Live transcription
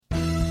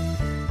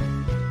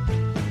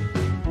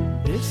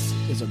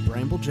is a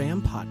Bramble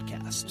Jam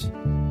podcast.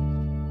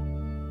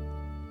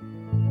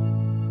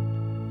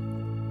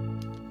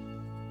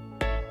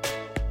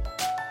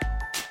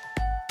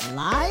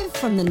 Live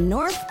from the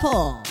North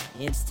Pole,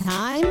 it's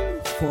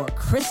time for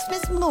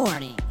Christmas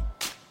Morning,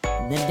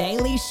 the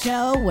daily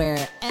show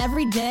where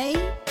every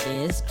day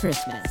is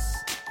Christmas.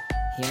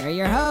 Here are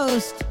your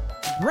hosts,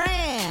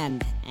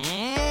 Brand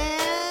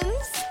and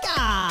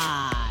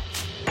Scott.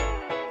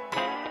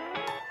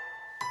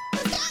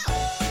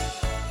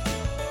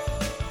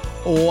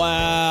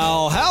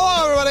 Well,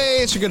 hello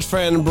everybody. It's your good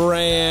friend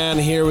Bran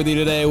here with you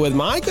today with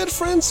my good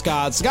friend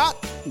Scott. Scott,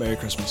 Merry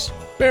Christmas.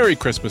 Merry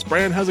Christmas,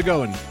 Bran. How's it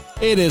going?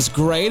 It is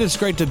great. It's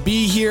great to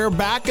be here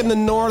back in the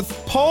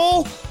North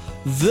Pole.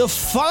 The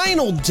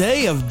final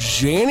day of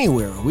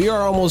January. We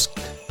are almost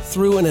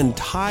through an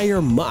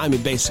entire month. I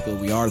mean, basically,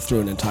 we are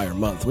through an entire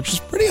month, which is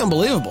pretty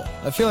unbelievable.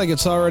 I feel like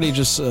it's already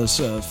just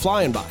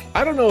flying by.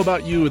 I don't know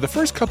about you. The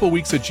first couple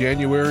weeks of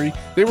January,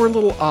 they were a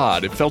little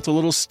odd. It felt a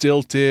little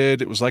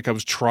stilted. It was like I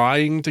was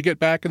trying to get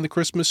back in the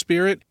Christmas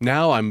spirit.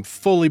 Now I'm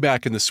fully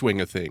back in the swing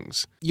of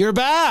things. You're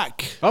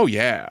back. Oh,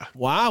 yeah.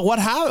 Wow.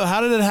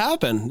 How did it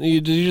happen?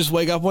 Did you just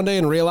wake up one day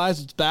and realize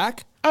it's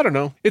back? I don't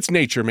know. It's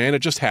nature, man. It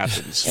just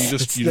happens. You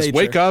just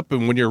wake up,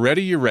 and when you're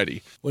ready, you're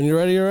ready. When you're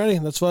ready, you're ready.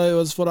 That's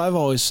what I've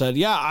always said.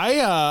 Yeah,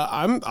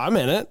 I'm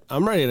in it.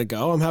 I'm ready to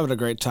go. I'm having a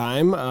great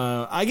time.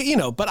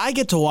 But I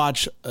get to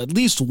watch at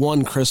least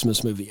one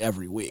Christmas movie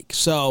every week.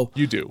 So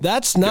you do.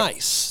 That's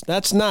nice. Yeah.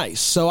 That's nice.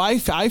 So I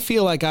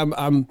feel like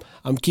I'm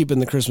keeping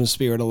the Christmas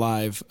spirit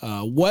alive.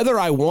 Whether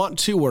I want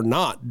to or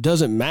not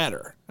doesn't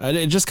matter.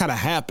 It just kind of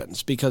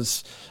happens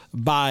because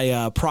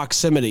by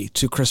proximity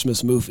to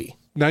Christmas movie.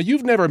 Now,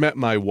 you've never met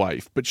my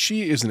wife, but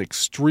she is an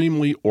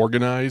extremely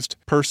organized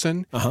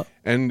person. Uh-huh.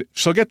 And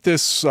she'll get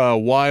this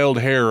wild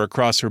hair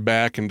across her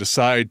back and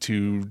decide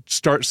to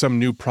start some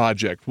new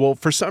project. Well,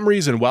 for some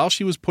reason, while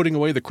she was putting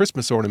away the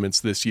Christmas ornaments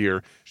this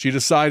year, she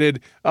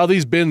decided, oh,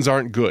 these bins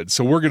aren't good.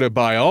 So we're going to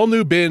buy all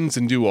new bins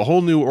and do a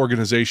whole new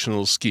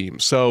organizational scheme.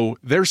 So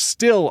they're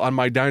still on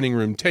my dining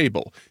room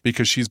table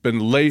because she's been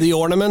The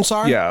ornaments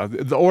are? Yeah,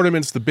 the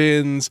ornaments, the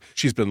bins.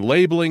 She's been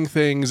labeling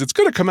things. It's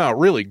going to come out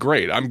really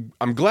great. I'm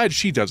glad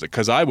she does it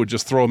because I would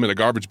just throw them in a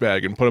garbage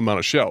bag and put them on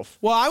a shelf.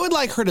 Well, I would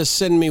like her to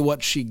send me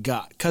what she got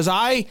because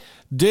I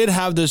did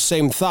have this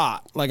same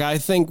thought. Like, I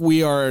think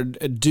we are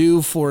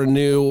due for a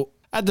new,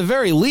 at the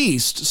very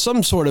least,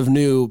 some sort of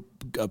new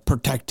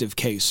protective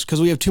case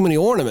because we have too many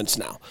ornaments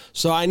now.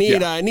 So I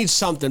need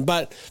something.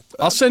 But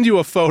I'll send you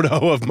a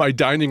photo of my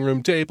dining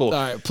room table.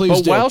 All right,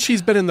 please do. While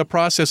she's been in the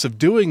process of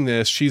doing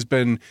this, she's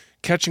been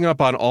catching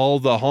up on all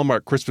the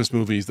Hallmark Christmas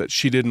movies that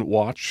she didn't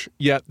watch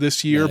yet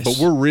this year, Nice. but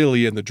we're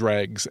really in the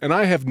dregs. And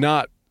I have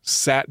not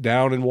sat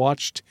down and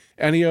watched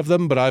any of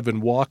them, but I've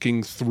been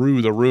walking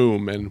through the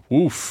room and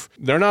woof,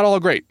 they're not all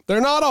great. They're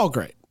not all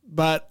great.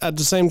 But at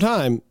the same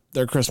time,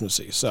 they're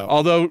Christmassy. So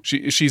Although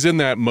she's in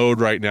that mode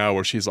right now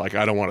where she's like,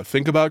 I don't want to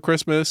think about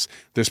Christmas.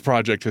 This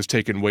project has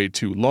taken way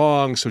too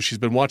long. So she's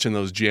been watching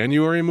those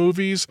January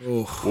movies.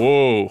 Oof.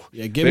 Whoa.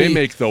 Yeah, they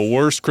make the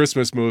worst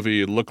Christmas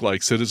movie look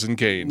like Citizen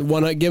Kane.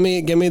 give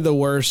me the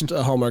worst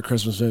Hallmark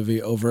Christmas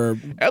movie over.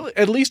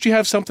 At least you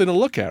have something to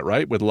look at,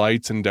 right? With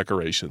lights and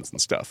decorations and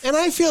stuff. And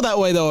I feel that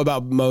way though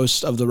about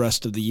most of the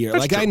rest of the year.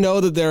 That's like true. I know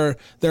that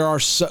there are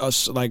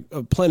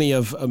plenty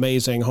of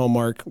amazing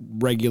Hallmark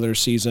regular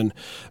season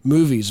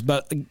movies,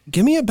 but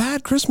give me a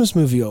bad Christmas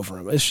movie over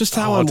them. It's just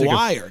how I'm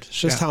wired. It's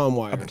just how I'm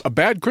wired. A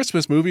bad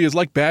Christmas movie is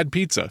like bad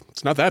pizza.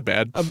 It's not that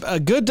bad. A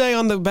good day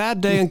on the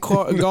bad day in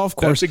golf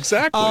course. That's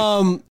exactly.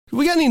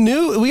 We got any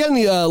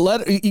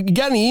letter? You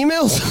got any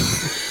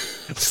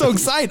emails? I'm so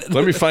excited.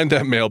 Let me find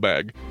that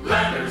mailbag.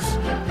 Letters,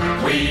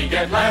 we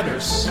get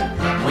letters.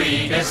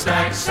 We get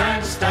stacks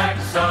and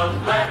stacks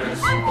of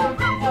letters.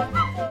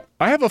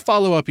 I have a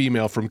follow-up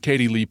email from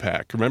Katie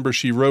Lepak. Remember,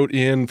 she wrote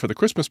in for the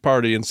Christmas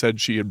party and said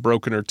she had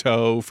broken her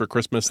toe for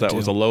Christmas. That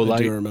was a low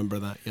light. I do remember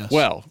that, yes.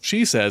 Well,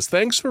 she says,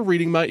 thanks for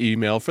reading my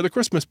email for the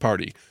Christmas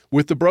party.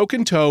 With the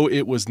broken toe,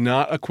 it was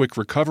not a quick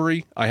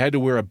recovery. I had to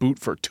wear a boot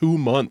for 2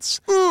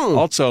 months.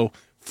 Also,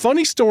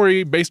 funny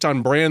story based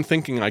on Bran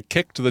thinking I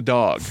kicked the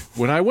dog.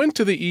 When I went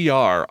to the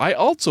ER, I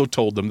also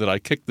told them that I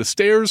kicked the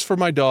stairs for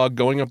my dog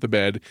going up the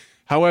bed.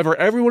 However,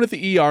 everyone at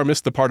the ER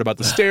missed the part about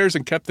the stairs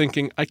and kept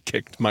thinking I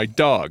kicked my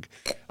dog.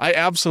 I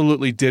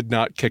absolutely did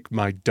not kick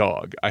my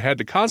dog. I had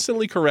to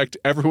constantly correct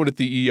everyone at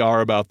the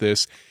ER about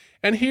this.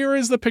 And here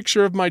is the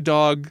picture of my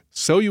dog,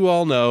 so you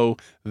all know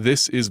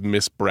this is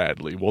Miss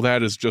Bradley. Well,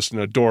 that is just an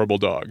adorable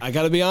dog. I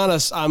got to be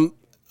honest,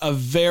 a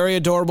very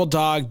adorable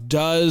dog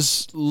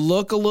does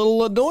look a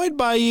little annoyed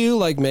by you,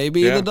 like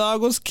maybe the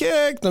dog was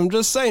kicked. I'm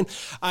just saying.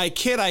 I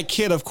kid.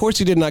 Of course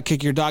you did not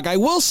kick your dog. I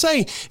will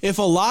say, if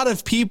a lot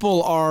of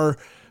people are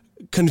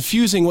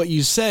confusing what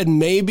you said,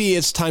 maybe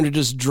it's time to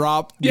just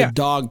drop the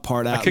dog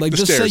part out. Like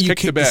just say you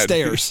kicked the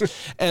stairs.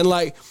 And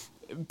like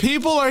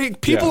people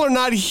are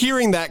not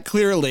hearing that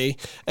clearly,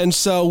 and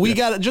so we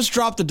got to just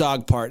drop the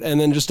dog part and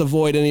then just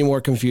avoid any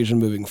more confusion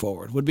moving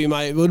forward. Would be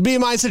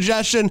my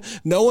suggestion.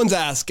 No one's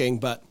asking,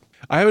 but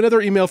I have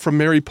another email from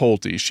Mary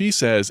Pulte. She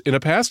says, in a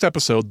past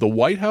episode, the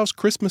White House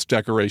Christmas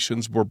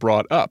decorations were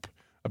brought up.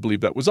 I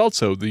believe that was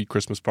also the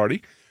Christmas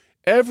party.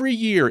 Every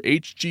year,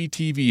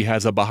 HGTV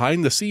has a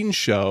behind-the-scenes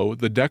show,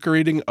 The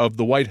Decorating of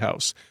the White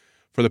House.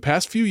 For the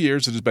past few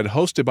years, it has been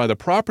hosted by the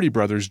Property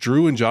Brothers,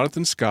 Drew and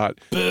Jonathan Scott.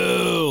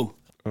 Boo!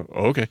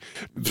 Okay.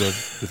 The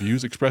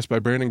views expressed by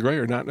Brandon Gray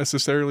are not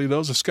necessarily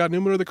those of Scott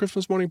Newman or the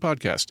Christmas Morning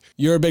Podcast.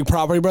 You're a big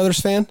Property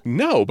Brothers fan?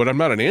 No, but I'm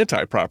not an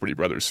anti-Property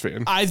Brothers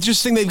fan. I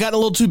just think they've gotten a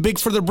little too big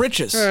for their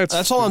britches.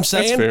 That's all I'm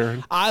saying. That's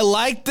fair. I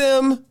liked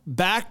them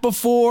back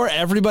before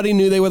everybody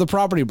knew they were the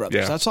Property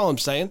Brothers. Yeah. That's all I'm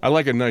saying. I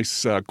like a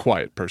nice,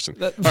 quiet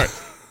person. All right.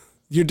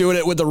 You're doing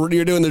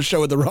the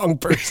show with the wrong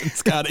person,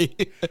 Scotty.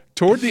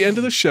 Toward the end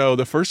of the show,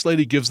 the First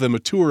Lady gives them a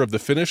tour of the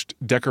finished,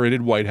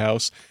 decorated White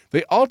House.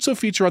 They also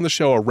feature on the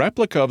show a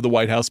replica of the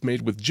White House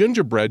made with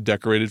gingerbread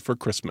decorated for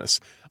Christmas.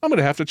 I'm going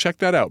to have to check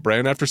that out,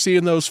 Brian. After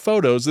seeing those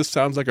photos, this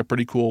sounds like a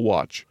pretty cool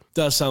watch.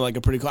 Does sound like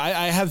a pretty cool.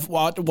 I have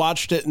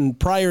watched it in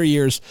prior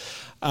years,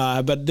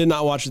 but did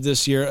not watch it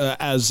this year.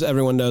 As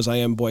everyone knows, I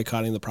am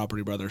boycotting the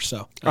Property Brothers,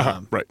 so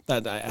right.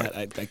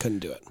 I couldn't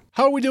do it.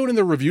 How are we doing in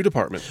the review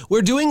department?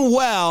 We're doing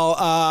well.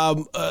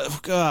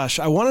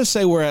 I want to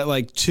say we're at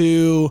like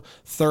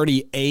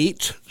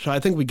 238, so I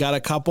think we got a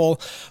couple.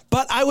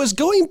 But I was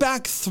going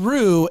back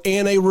through,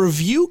 and a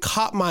review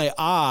caught my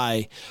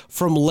eye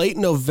from late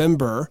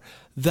November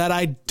that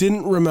I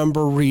didn't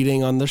remember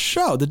reading on the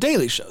show, the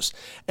daily shows.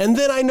 And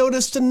then I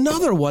noticed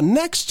another one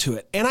next to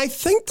it. And I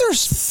think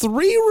there's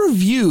 3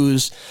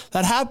 reviews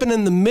that happen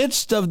in the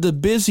midst of the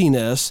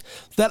busyness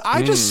that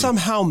I just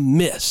somehow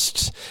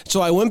missed.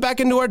 So I went back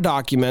into our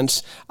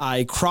documents,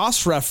 I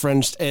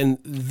cross-referenced, and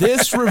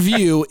this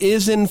review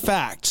is in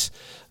fact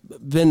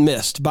been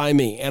missed by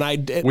me,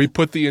 and we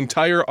put the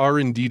entire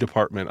R&D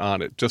department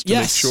on it just to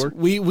make sure.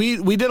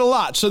 We did a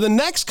lot. So the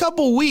next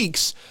couple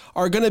weeks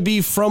are going to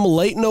be from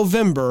late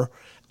November,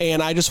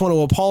 and I just want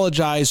to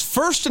apologize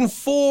first and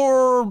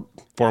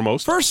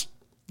foremost.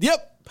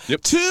 Yep.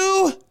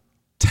 To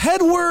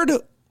Tedward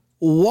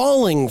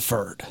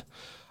Wallingford.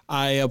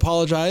 I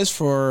apologize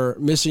for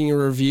missing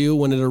your review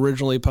when it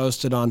originally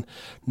posted on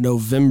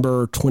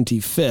November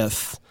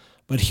 25th.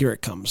 But here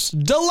it comes.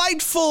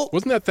 Delightful.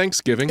 Wasn't that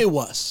Thanksgiving? It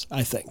was,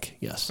 I think.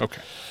 Yes.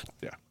 Okay.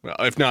 Yeah. Well,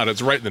 if not,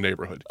 it's right in the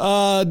neighborhood.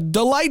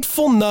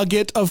 Delightful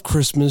nugget of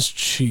Christmas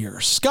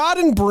cheer. Scott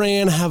and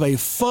Bran have a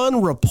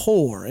fun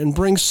rapport and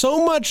bring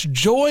so much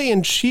joy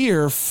and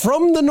cheer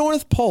from the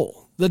North Pole.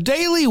 The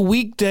daily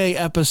weekday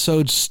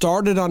episode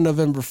started on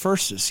November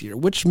 1st this year,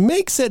 which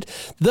makes it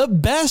the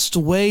best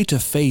way to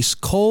face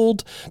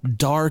cold,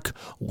 dark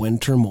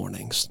winter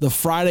mornings. The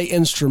Friday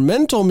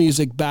instrumental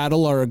music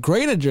battle are a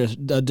great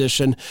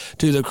addition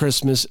to the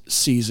Christmas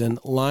season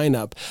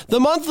lineup.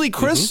 The monthly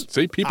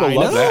See, people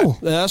love that.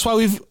 That's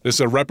why This is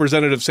a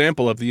representative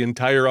sample of the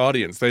entire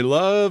audience. They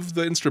love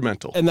the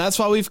instrumental. And that's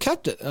why we've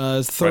kept it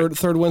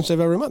third Wednesday of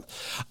every month.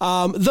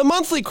 The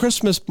monthly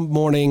Christmas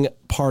morning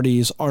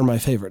parties are my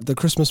favorite. The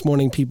Christmas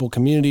morning people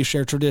community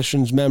share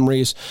traditions,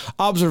 memories,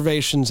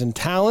 observations, and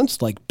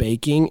talents like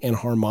baking and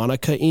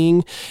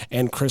harmonica-ing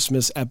and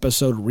Christmas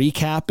episode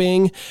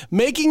recapping,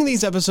 making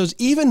these episodes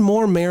even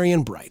more merry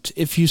and bright.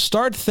 If you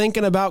start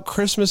thinking about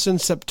Christmas in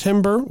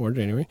September or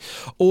January,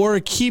 or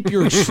keep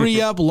your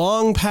tree up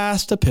long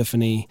past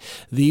Epiphany,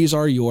 these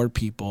are your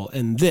people,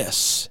 and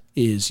this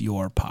is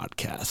your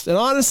podcast. And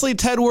honestly,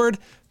 Tedward,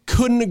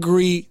 couldn't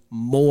agree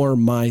more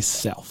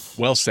myself.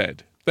 Well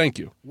said. Thank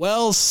you.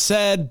 Well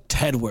said,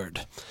 Tedward.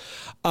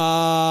 You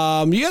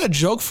got a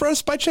joke for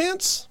us by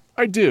chance?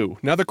 I do.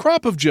 Now, the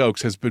crop of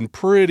jokes has been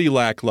pretty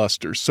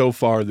lackluster so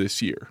far this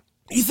year.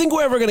 You think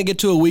we're ever going to get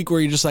to a week where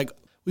you're just like,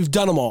 we've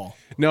done them all?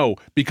 No,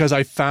 because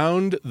I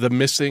found the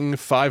missing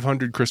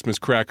 500 Christmas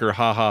Cracker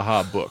Ha Ha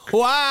Ha book.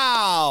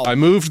 Wow. I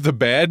moved the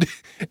bed,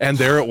 and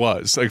there it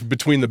was, like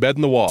between the bed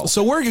and the wall.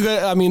 So we're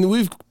good. I mean,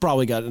 we've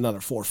probably got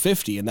another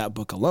 450 in that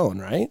book alone,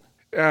 right?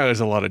 Yeah, there's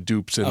a lot of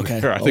dupes in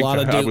there. I think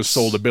I was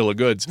sold a bill of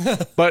goods.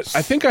 But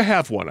I think I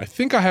have one. I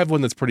think I have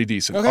one that's pretty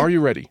decent. Okay. Are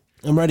you ready?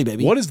 I'm ready,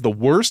 baby. What is the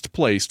worst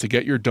place to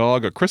get your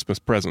dog a Christmas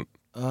present?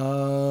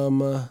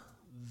 The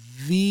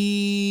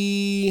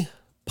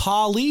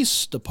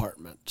police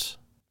department.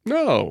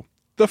 No,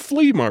 the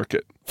flea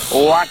market.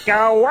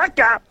 Waka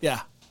waka.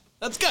 Yeah,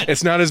 that's good.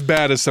 It's not as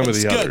bad as some of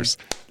the others.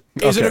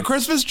 Is it a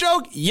Christmas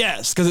joke?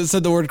 Yes, because it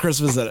said the word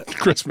Christmas in it.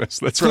 Christmas,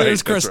 that's right. Clear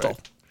as crystal.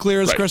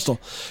 Clear as crystal.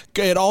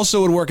 It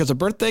also would work as a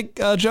birthday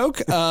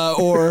joke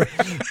or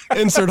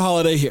insert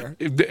holiday here.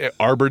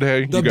 Arbor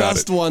Day. The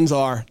best ones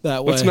are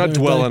that way. Let's not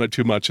dwell on it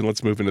too much and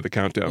let's move into the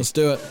countdown. Let's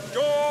do it.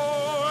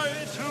 Joy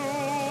to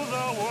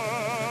the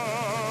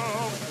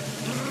world.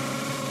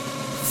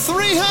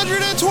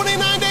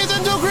 329 days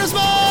until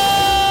Christmas!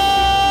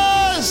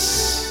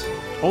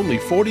 Only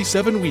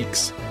 47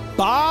 weeks.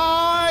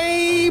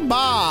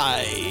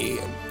 Bye-bye.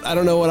 I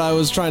don't know what I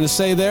was trying to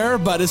say there,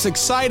 but it's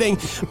exciting.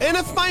 And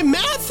if my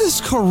math is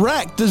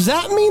correct, does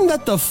that mean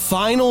that the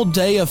final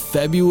day of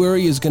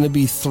February is going to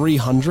be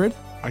 300?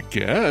 I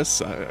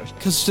guess.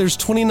 Because there's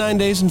 29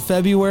 days in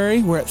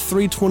February. We're at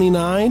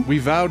 329. We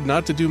vowed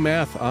not to do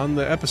math on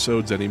the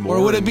episodes anymore.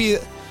 Or would it be...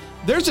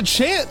 There's a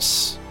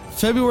chance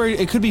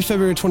it could be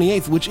February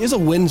 28th, which is a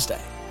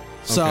Wednesday.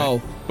 So...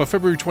 Okay. But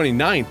February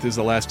 29th is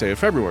the last day of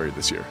February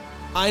this year.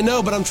 I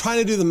know, but I'm trying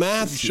to do the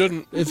math. You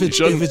shouldn't. If it's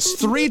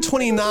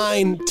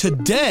 329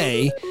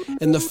 today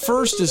and the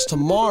 1st is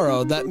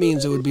tomorrow, that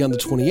means it would be on the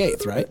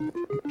 28th, right?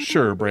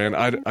 Sure, Bran.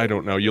 I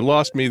don't know. You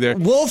lost me there.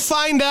 We'll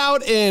find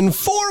out in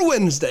 4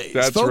 Wednesdays,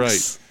 That's folks.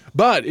 right.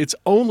 But it's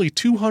only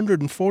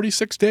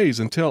 246 days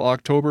until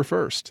October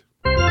 1st.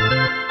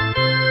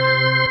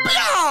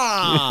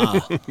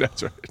 Yeah!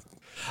 That's right.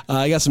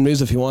 I got some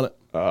news if you want it.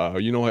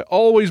 I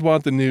always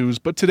want the news,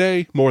 but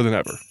today, more than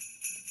ever.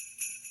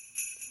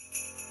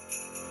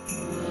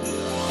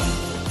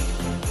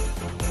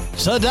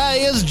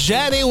 Today is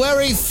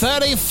January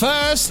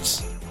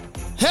 31st.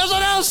 Here's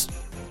the news.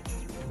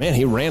 Man,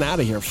 he ran out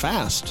of here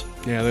fast.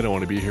 Yeah, they don't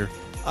want to be here.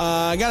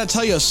 I got to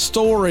tell you a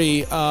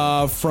story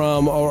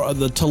from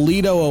the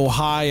Toledo,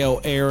 Ohio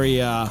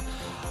area.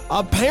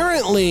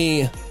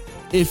 Apparently,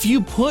 if you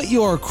put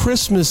your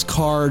Christmas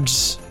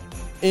cards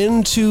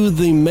into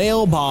the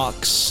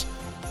mailbox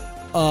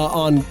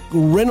on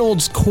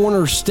Reynolds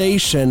Corner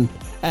Station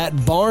at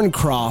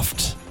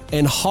Barncroft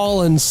and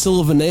Holland,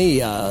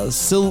 Sylvania,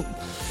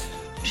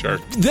 Sure.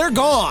 they're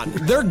gone.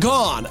 They're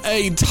gone.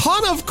 A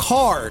ton of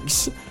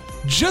cards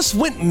just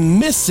went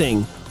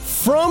missing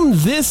from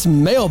this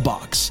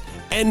mailbox,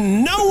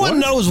 and no one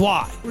knows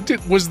why.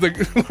 Was the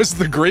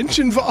Grinch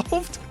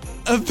involved?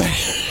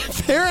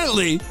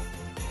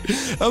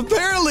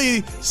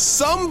 Apparently,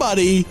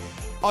 somebody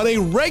on a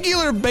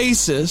regular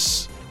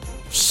basis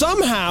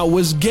somehow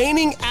was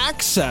gaining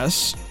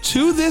access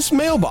to this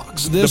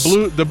mailbox.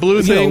 The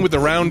blue thing with the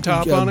round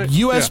top on it?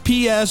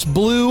 USPS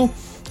blue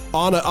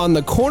on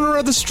the corner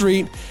of the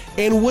street,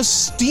 and was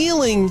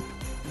stealing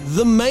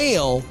the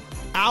mail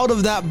out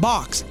of that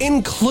box,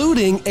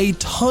 including a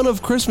ton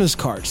of Christmas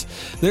cards.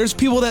 There's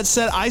people that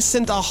said, I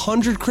sent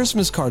 100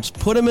 Christmas cards,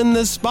 put them in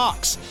this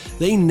box.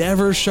 They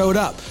never showed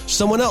up.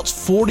 Someone else,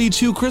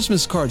 42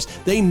 Christmas cards.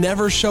 They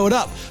never showed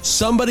up.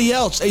 Somebody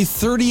else, a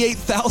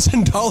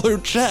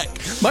 $38,000 check.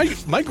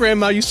 My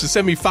grandma used to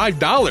send me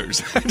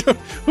 $5.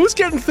 Who's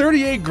getting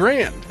 38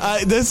 grand?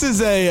 This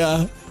is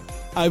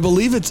I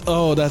believe it's,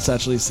 that's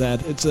actually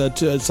sad. It's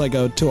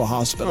to a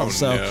hospital.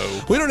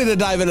 No. We don't need to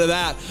dive into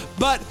that.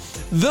 But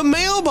the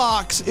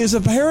mailbox is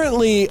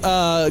apparently,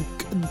 I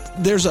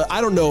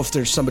don't know if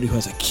there's somebody who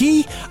has a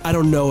key. I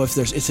don't know if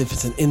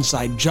it's an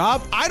inside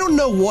job. I don't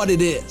know what it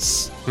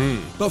is.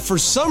 But for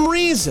some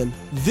reason,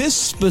 this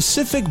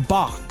specific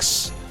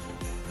box,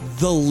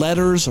 the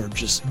letters are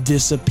just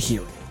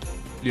disappearing.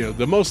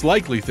 The most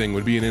likely thing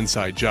would be an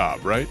inside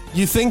job, right?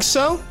 You think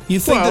so? You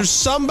think there's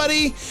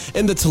somebody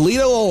in the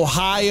Toledo,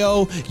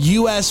 Ohio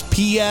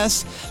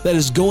USPS that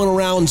is going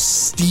around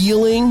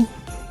stealing?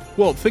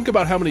 Well, think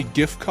about how many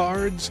gift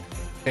cards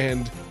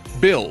and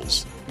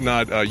bills,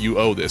 not you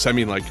owe this. I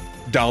mean like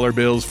dollar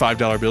bills,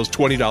 $5 bills,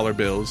 $20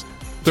 bills,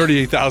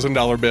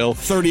 $38,000 bill.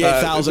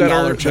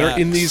 $38,000 checks. That are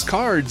in these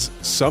cards.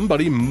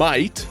 Somebody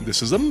might,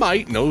 this is a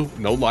might, no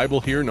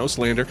libel here, no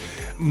slander,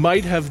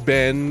 might have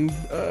been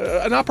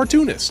an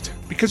opportunist.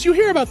 Because you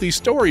hear about these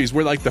stories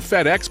where like the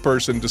FedEx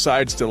person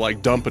decides to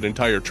like dump an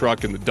entire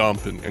truck in the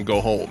dump and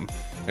go home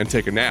and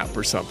take a nap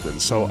or something.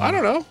 So I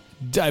don't know.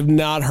 I've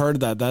not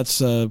heard that. That's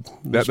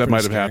that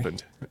might have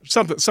happened.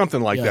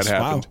 Something like that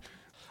happened.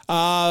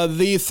 Wow.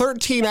 The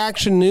 13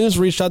 Action News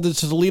reached out to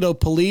Toledo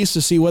police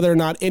to see whether or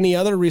not any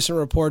other recent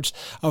reports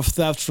of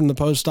theft from the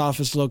post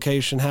office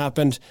location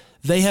happened.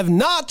 They have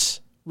not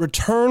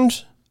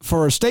returned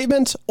for a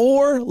statement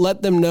or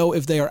let them know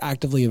if they are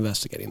actively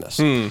investigating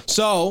this.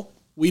 So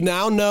we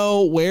now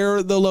know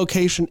where the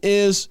location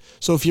is.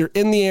 So if you're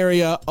in the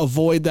area,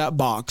 avoid that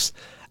box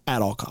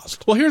at all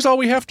costs. Well, here's all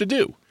we have to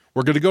do.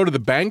 We're going to go to the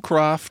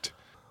Bancroft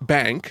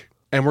Bank,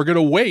 and we're going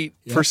to wait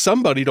for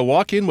somebody to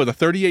walk in with a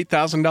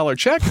 $38,000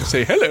 check and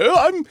say,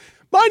 hello,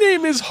 my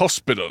name is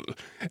Hospital,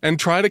 and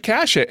try to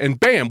cash it, and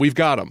bam, we've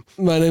got them.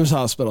 My name's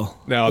Hospital.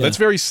 No, that's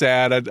very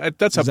sad.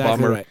 That's a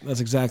bummer. Right.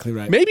 That's exactly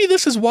right. Maybe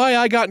this is why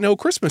I got no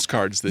Christmas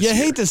cards this year.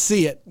 You hate to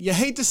see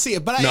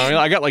it. But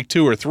I got like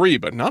 2 or 3,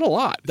 but not a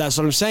lot. That's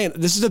what I'm saying.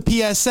 This is a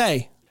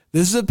PSA.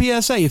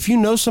 If you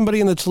know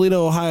somebody in the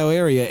Toledo, Ohio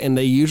area, and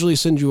they usually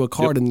send you a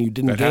card and you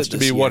didn't get it That has to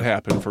be this what year,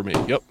 happened for me.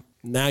 Yep.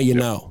 Now you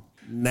know.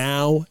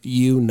 Now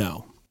you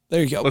know.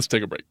 There you go. Let's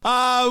take a break.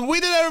 We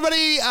did,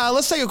 everybody.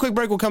 Let's take a quick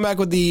break. We'll come back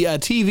with the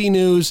TV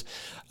news,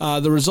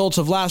 the results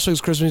of last week's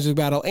Christmas music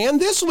battle, and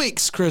this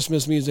week's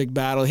Christmas music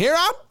battle here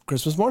on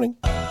Christmas morning.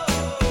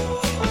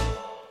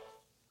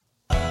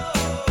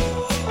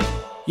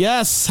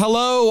 Yes,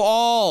 hello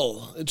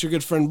all. It's your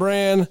good friend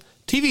Bran.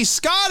 TV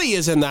Scotty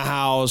is in the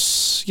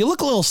house. You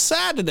look a little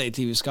sad today,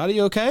 TV Scotty.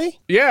 You okay?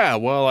 Yeah,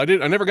 well, I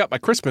never got my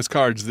Christmas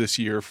cards this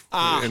year.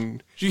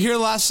 Did you hear the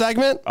last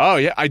segment? Oh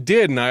yeah, I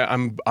did, and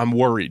I'm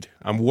worried.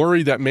 I'm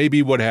worried that may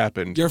be what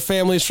happened. Your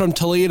family's from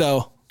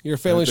Toledo. They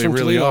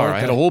really are. Okay. I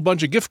had a whole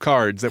bunch of gift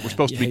cards that were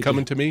supposed to be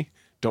coming to me.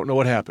 Don't know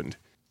what happened.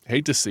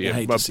 Hate to see it.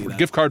 hate to see that.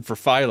 Gift card for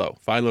Philo,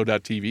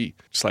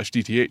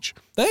 philo.tv/DTH.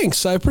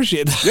 Thanks. I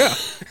appreciate that. Yeah.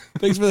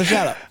 Thanks for the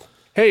shout out.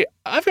 Hey,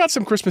 I've got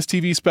some Christmas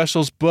TV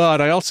specials,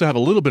 but I also have a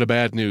little bit of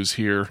bad news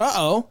here.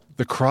 Uh-oh.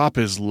 The crop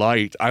is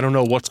light. I don't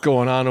know what's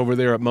going on over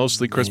there at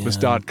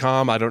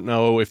mostlychristmas.com. I don't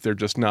know if they're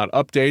just not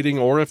updating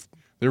or if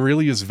there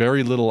really is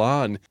very little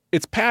on.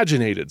 It's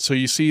paginated. So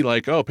you see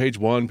like, page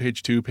 1,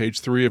 page 2,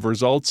 page 3 of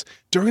results.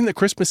 During the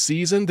Christmas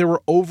season, there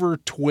were over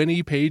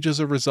 20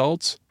 pages of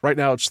results. Right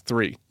now it's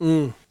 3.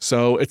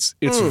 So it's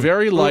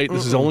very light.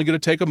 This is only going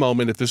to take a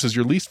moment. If this is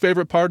your least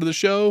favorite part of the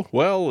show,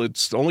 well,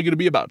 it's only going to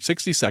be about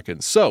 60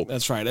 seconds. So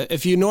That's right.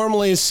 If you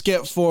normally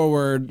skip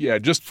forward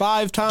just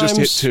 5 times,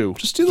 hit 2.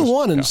 Just do the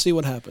 1 and see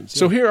what happens.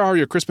 So here are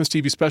your Christmas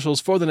TV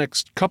specials for the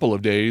next couple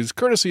of days,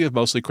 courtesy of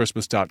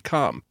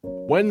mostlychristmas.com.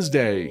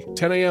 Wednesday,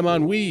 10 a.m.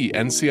 on Wii,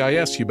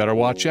 NCIS, You Better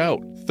Watch Out.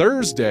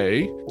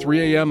 Thursday,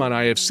 3 a.m. on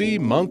IFC,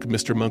 Monk,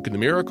 Mr. Monk and the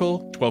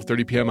Miracle.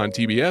 12:30 p.m. on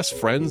TBS,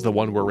 Friends, the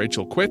one where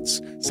Rachel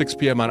quits. 6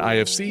 p.m. on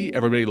IFC,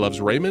 Everybody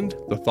Loves Raymond,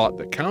 The Thought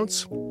That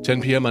Counts.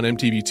 10 p.m. on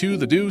MTV2,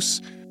 The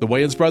Deuce. The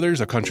Wayans Brothers,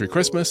 A Country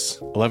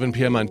Christmas. 11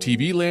 p.m. on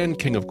TV Land,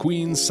 King of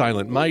Queens,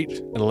 Silent Might.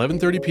 And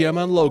 11:30 p.m.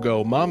 on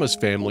Logo, Mama's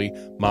Family,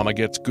 Mama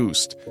Gets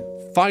Goosed.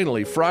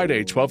 Finally,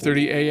 Friday,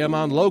 12:30 a.m.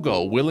 on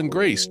Logo, Will and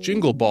Grace,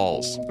 Jingle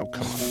Balls. Oh,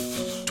 come on.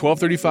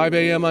 12:35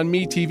 a.m. on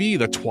MeTV,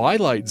 The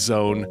Twilight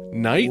Zone,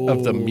 Night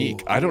of the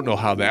Meek. I don't know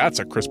how that's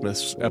a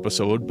Christmas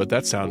episode, but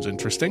that sounds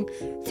interesting.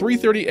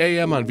 3:30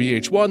 a.m. on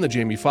VH1, The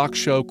Jamie Foxx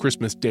Show,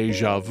 Christmas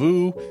Deja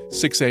Vu.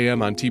 6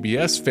 a.m. on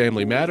TBS,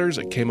 Family Matters,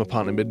 It Came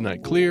Upon a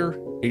Midnight Clear.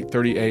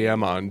 8:30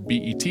 a.m. on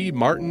BET,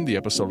 Martin, the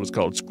episode was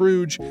called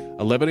Scrooge.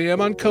 11 a.m.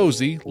 on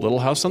Cozy, Little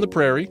House on the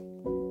Prairie.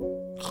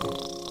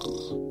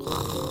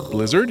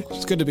 Blizzard.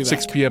 It's good to be back.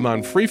 6 p.m.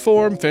 on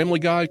Freeform, Family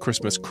Guy,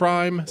 Christmas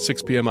Crime.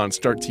 6 p.m. on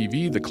Start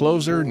TV, The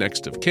Closer,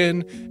 Next of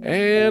Kin.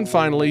 And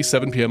finally,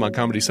 7 p.m. on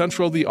Comedy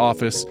Central, The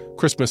Office,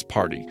 Christmas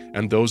Party.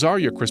 And those are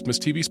your Christmas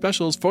TV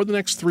specials for the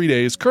next 3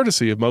 days,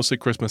 courtesy of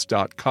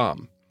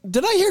mostlychristmas.com.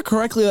 Did I hear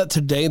correctly that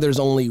today there's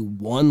only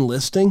 1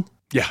 listing?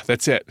 Yeah,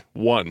 that's it.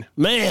 1.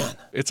 Man.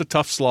 It's a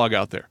tough slog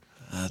out there.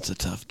 That's a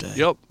tough day.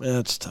 Yep.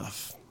 That's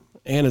tough.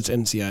 And it's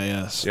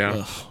NCIS. Yeah.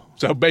 Ugh.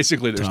 So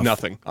basically, there's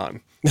nothing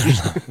on.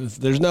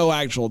 There's no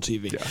actual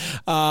TV.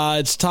 Yeah.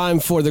 It's time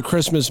for the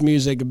Christmas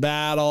music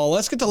battle.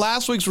 Let's get to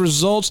last week's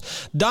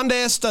results. Donde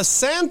Está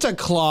Santa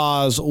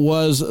Claus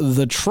was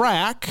the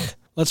track.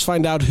 Let's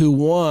find out who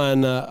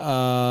won.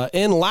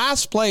 In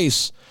last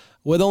place,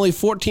 with only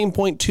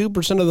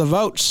 14.2% of the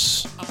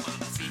votes,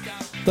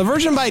 the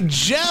version by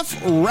Jeff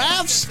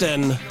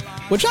Rafston,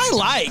 which I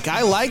like.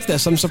 I like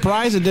this. I'm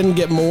surprised it didn't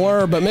get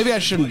more, but maybe I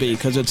shouldn't be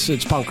because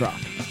it's punk rock.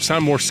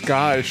 Sound more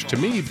ska-ish to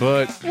me,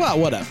 but... Well,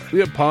 whatever.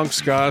 We have punk,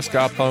 ska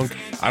punk.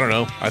 I don't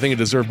know. I think it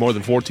deserved more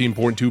than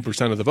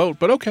 14.2% of the vote,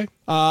 but okay.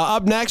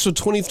 Up next with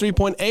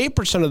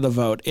 23.8% of the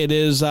vote, it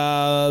is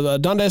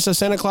Donde Está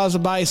Santa Claus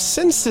by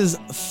Senses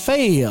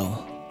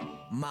Fail.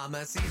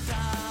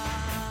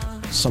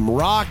 Some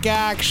rock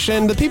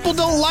action. The people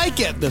don't like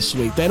it this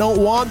week. They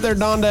don't want their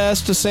Donde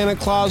Está Santa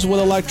Claus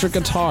with electric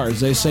guitars.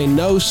 They say,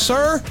 no,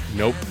 sir.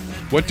 Nope.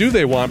 What do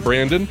they want,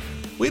 Brandon?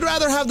 We'd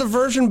rather have the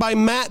version by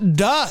Matt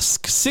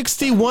Dusk,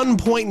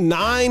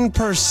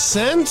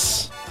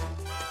 61.9%.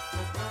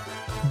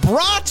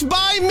 Brought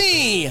by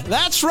me.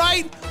 That's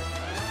right.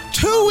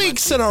 2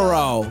 weeks in a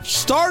row.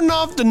 Starting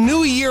off the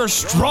new year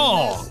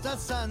strong.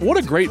 What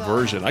a great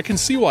version. I can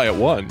see why it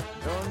won.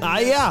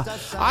 Yeah.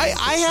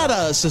 I had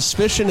a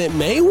suspicion it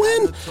may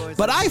win,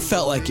 but I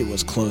felt like it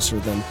was closer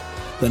than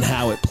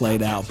how it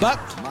played out. But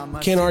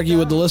can't argue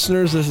with the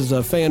listeners. This is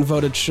a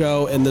fan-voted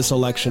show, and this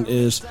election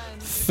is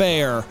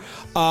fair.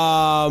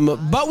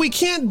 But we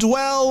can't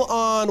dwell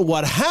on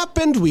what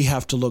happened. We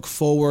have to look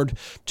forward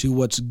to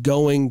what's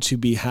going to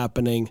be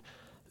happening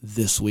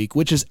this week,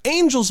 which is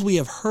Angels We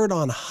Have Heard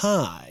on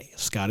High.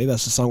 Scotty,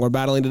 that's the song we're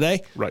battling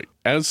today. Right.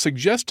 As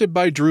suggested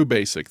by Drew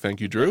Basic. Thank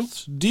you, Drew.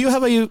 Do you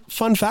have a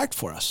fun fact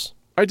for us?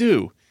 I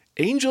do.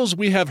 Angels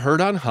We Have Heard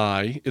on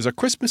High is a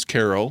Christmas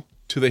carol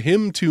to the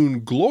hymn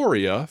tune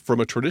Gloria from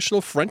a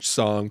traditional French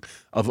song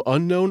of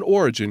unknown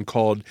origin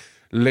called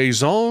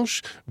Les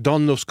Anges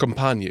dans nos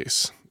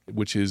campagnes,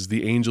 which is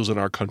the angels in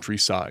our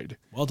countryside.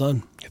 Well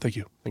done. Thank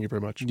you. Thank you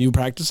very much. Did you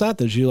practice that?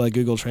 Did you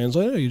Google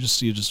Translate it, or you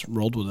just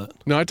rolled with it?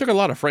 No, I took a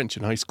lot of French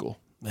in high school.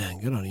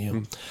 Man, good on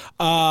you.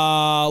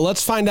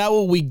 Let's find out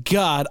what we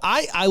got.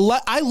 I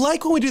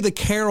like when we do the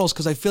carols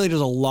because I feel like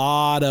there's a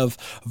lot of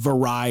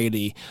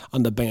variety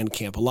on the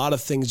Bandcamp. A lot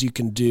of things you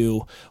can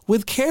do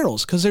with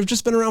carols because they've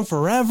just been around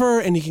forever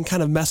and you can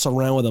kind of mess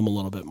around with them a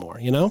little bit more,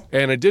 you know?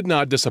 And it did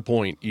not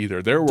disappoint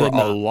either. There were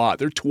a lot.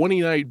 There are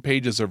 29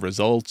 pages of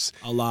results.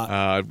 A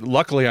lot.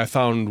 Luckily, I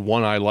found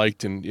one I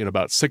liked in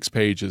about 6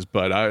 pages,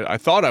 but I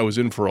thought I was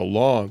in for a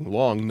long,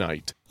 long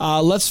night.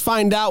 Let's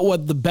find out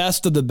what the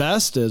best of the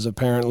best is,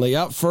 apparently.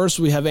 Up first,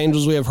 we have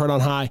Angels We Have Heard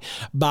on High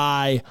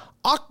by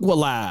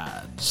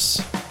Aqualads.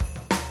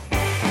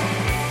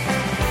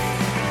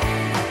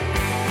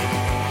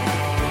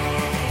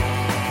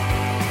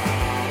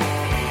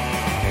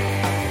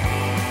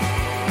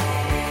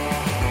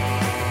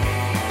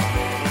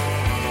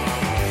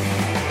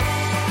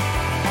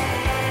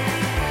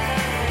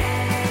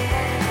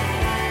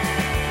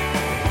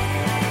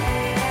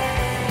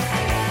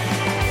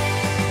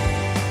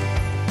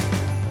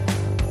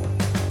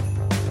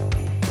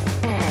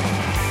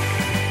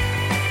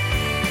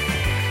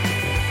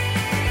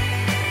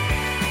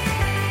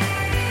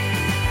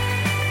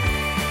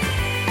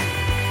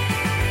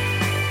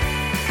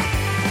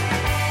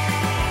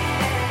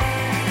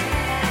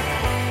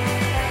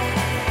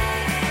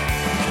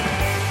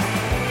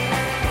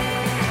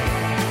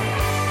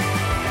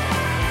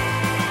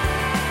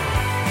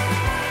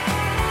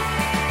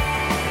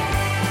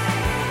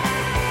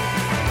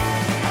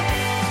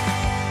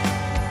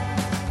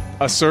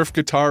 a surf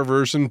guitar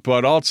version,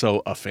 but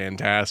also a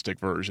fantastic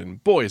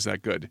version. Boy, is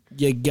that good.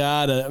 You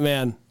gotta,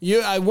 man.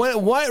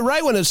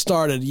 Right when it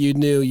started, you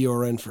knew you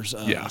were in for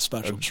a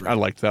special treat. I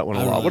liked that one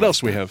a lot. What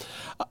else do we have?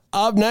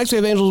 Up next, we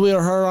have Angels We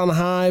Are Heard on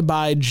High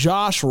by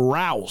Josh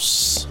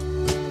Rouse.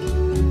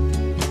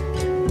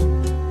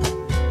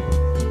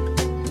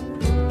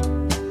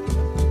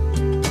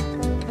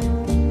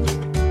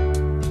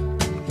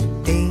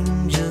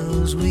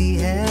 Angels we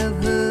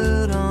have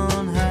heard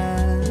on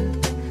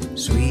high,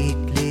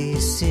 sweetly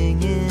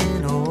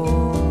singing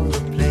o'er the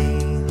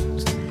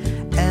plains,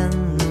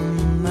 and the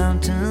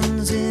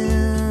mountains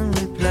in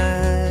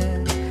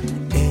reply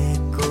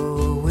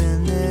echo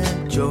in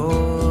their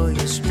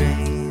joyous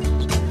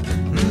strains.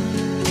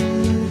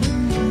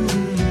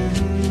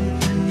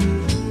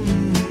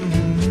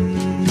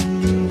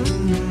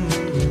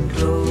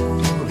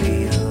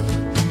 Gloria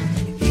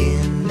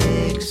in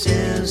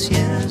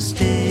excelsis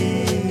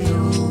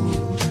Deo.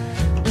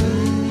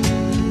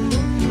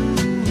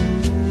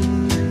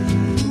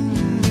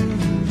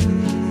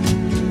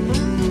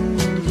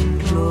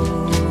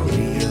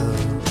 Gloria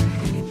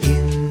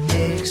in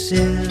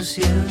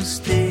excelsis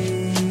Deo.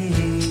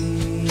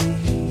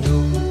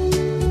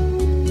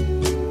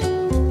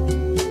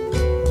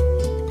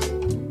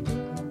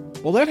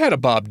 Well, that had a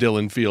Bob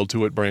Dylan feel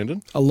to it,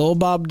 Brandon. A little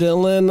Bob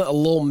Dylan, a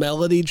little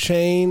melody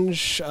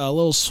change, a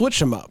little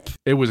switch 'em up.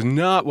 It was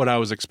not what I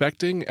was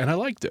expecting, and I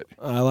liked it.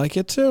 I like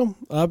it too.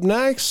 Up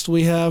next,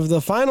 we have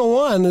the final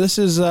one. This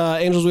is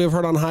Angels We Have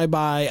Heard on High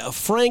by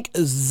Frank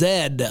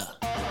Zed.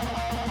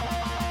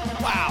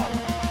 Wow.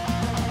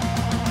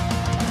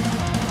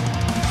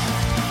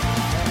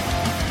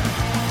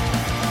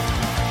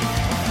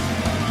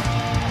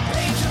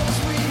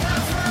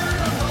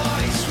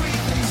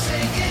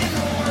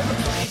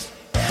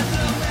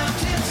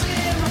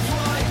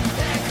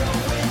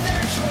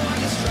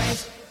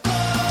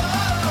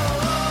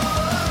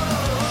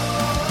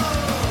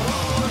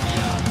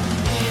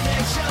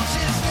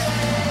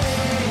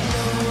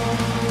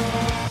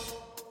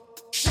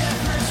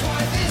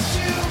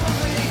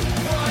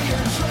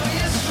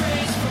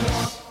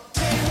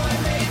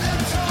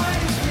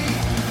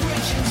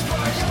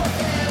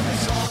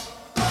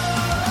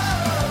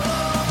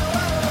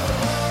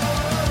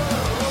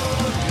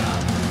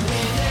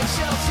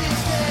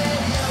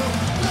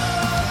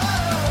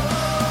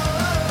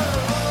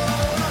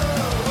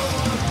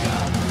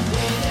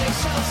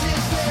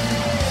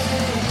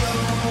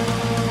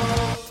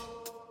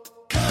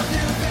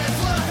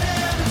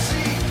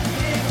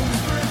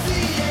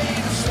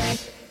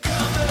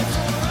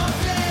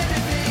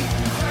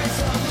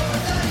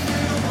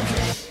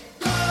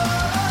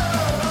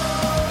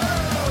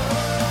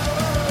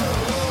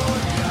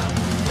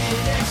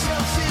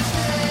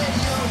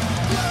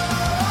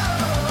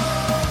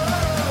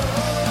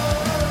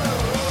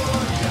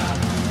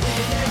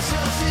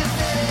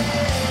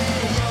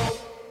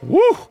 Woo!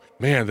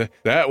 Man,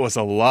 that was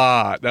a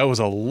lot. That was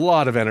a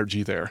lot of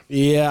energy there.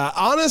 Yeah,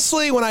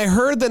 honestly, when I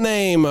heard the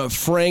name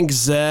Frank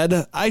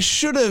Zed, I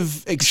should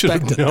have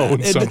expected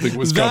known that. something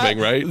was coming,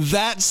 right?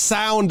 That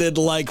sounded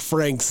like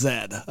Frank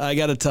Zed, I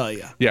got to tell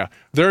you. Yeah,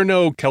 there are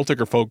no Celtic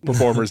or folk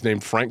performers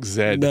named Frank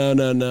Zed.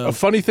 No. A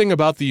funny thing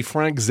about the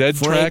Frank Zed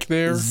track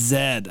there,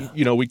 Zed.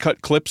 you know, we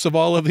cut clips of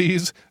all of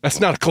these. That's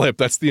not a clip.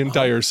 That's the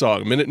entire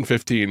song,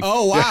 1:15.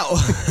 Oh, wow.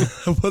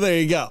 Well, there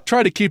you go.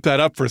 Try to keep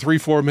that up for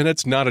 3-4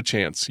 minutes. Not a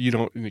chance.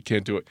 You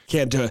can't do it.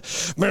 Can't do it.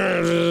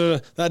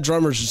 That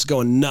drummer's just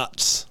going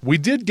nuts. We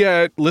did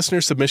get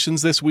listener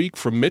submissions this week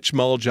from Mitch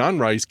Mull, John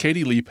Rice,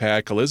 Katie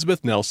Lepak,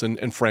 Elizabeth Nelson,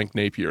 and Frank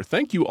Napier.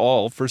 Thank you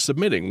all for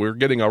submitting. We're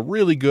getting a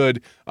really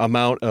good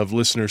amount of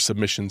listener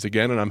submissions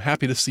again, and I'm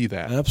happy to see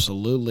that.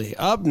 Absolutely.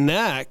 Up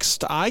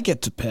next, I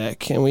get to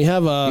pick, and we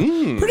have a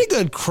pretty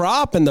good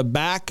crop in the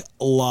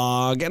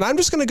backlog, and I'm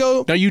just going to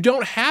go... Now, you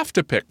don't have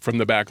to pick from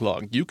the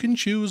backlog. You can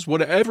choose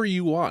whatever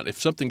you want if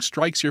something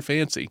strikes your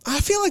fancy.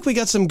 I feel like we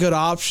got some good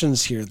options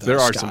here, though, There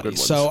are Scotty. some good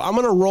ones. So I'm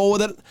going to roll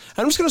with it.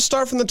 I'm just going to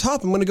start from the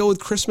top. I'm going to go with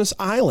Christmas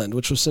Island,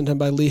 which was sent in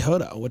by Lee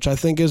Hodo, which I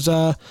think is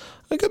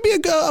it could be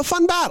a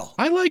fun battle.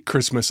 I like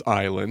Christmas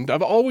Island.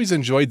 I've always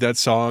enjoyed that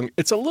song.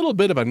 It's a little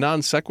bit of a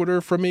non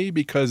sequitur for me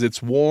because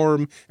it's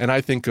warm, and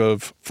I think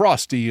of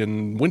Frosty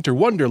and Winter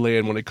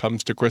Wonderland when it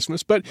comes to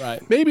Christmas. But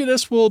Right. maybe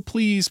this will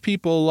please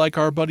people like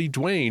our buddy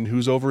Dwayne,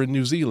 who's over in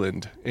New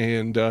Zealand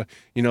and thinks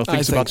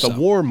think about the so.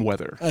 warm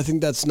weather. I think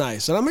that's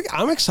nice. And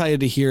I'm excited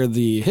to hear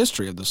the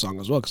history of the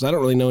song as well, because I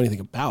don't really know anything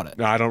about it.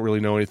 No, I don't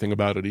really know anything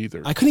about it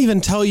either. I couldn't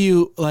even tell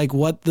you like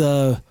what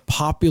the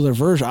popular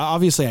version.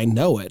 Obviously, I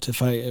know it.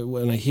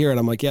 When I hear it,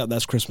 I'm like, yeah,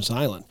 that's Christmas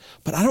Island.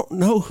 But I don't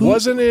know who.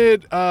 Wasn't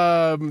it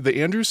the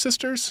Andrews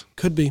Sisters?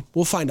 Could be.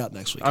 We'll find out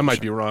next week. I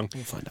might be wrong.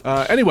 We'll find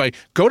out. Anyway,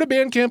 go to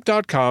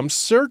bandcamp.com,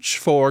 search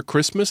for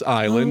Christmas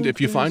Island.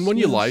 If you find one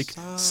you like,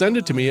 send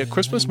it to me at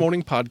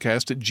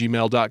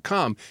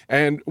christmasmorningpodcast@gmail.com.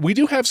 And we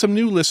do have some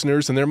new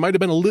listeners, and there might have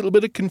been a little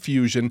bit of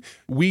confusion.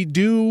 We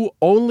do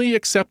only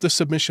accept the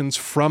submissions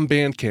from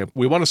Bandcamp.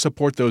 We want to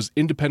support those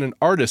independent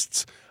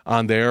artists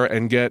on there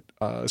and get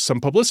some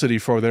publicity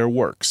for their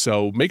work.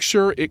 So make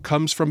sure it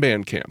comes from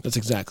Bandcamp. That's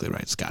exactly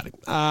right, Scotty.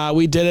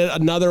 We did it.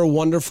 Another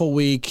wonderful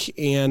week,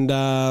 and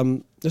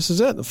this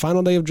is it. The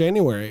final day of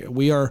January.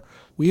 We are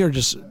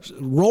just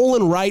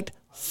rolling right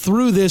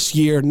through this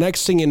year.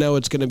 Next thing you know,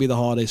 it's going to be the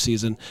holiday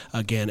season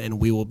again, and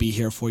we will be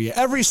here for you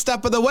every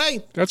step of the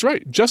way. That's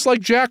right. Just like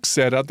Jack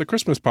said at the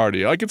Christmas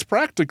party. Like, it's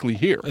practically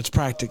here. It's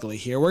practically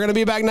here. We're going to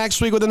be back next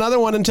week with another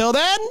one. Until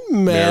then,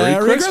 Merry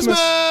Merry Christmas.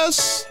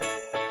 Christmas.